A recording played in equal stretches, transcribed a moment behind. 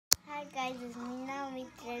Hi guys, it's me Naomi.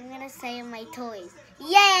 Today I'm gonna say my toys.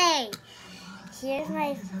 Yay! Here's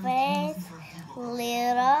my first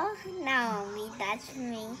little Naomi. That's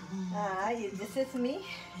me. This is me.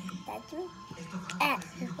 That's me.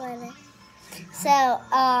 So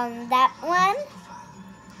that one,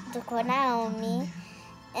 the for Naomi,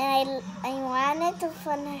 and I wanted to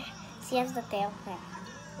put her. She has the tail.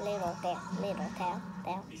 Little tail.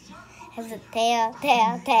 Has the tail.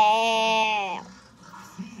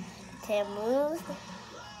 Tail moves.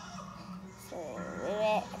 So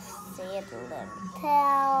see it little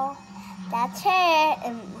tail. That's her,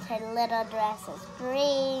 and her little dress is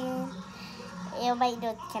green. Everybody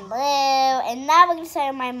knows can blue. And now we're gonna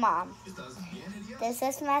show my mom. This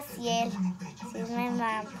is Maciel. She's my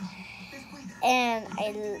mom. And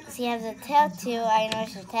she has a tail too. I know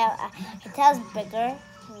her tail's bigger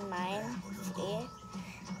than mine. See?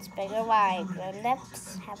 It's bigger while my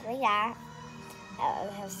lips have like that. I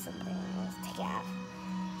have something else to take out.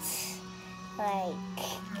 Like,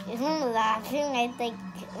 if I'm laughing, I think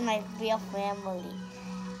my real family.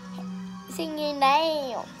 Sing your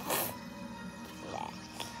name.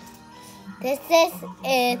 This is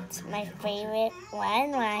it, my favorite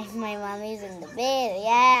one. My mommy's in the bed.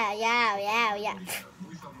 Yeah.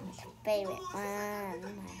 Favorite one.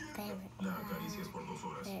 Okay,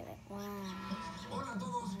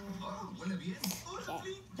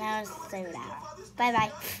 now let's say it out.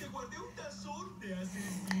 Bye.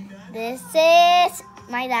 This is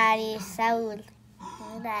my daddy, Saul.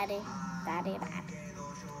 My daddy.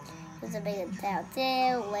 There's a big tail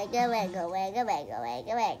too. Wiggle.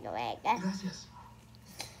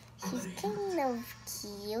 She's kind of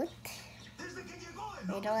cute.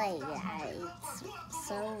 I don't like that. It's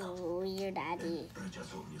so weird, daddy.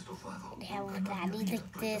 I have a daddy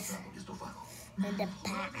like this in the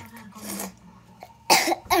back.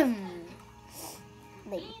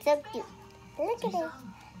 Like, so cute. Look at it.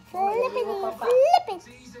 Flippity.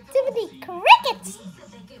 Zippity crickets.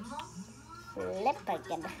 Flip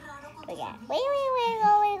again. Look at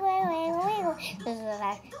wiggle. This is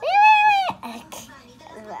like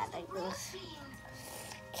like this.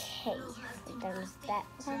 Okay, there's that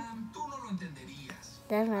one.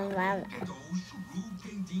 There's my mama.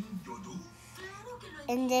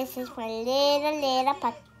 And this is my little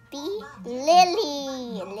puppy,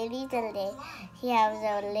 Lily. Lily's a little. She has a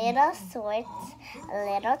little sword, a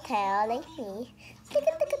little tail like me.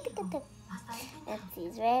 And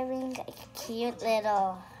she's wearing a cute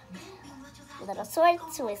little sword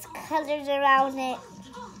with colors around it.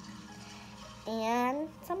 And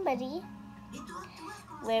somebody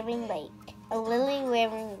wearing Lily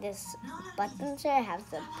wearing this button. So it has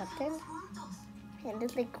a button. And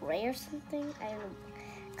it's like gray or something. I don't know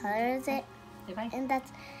what color is it. And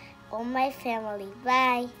that's all my family.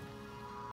 Bye.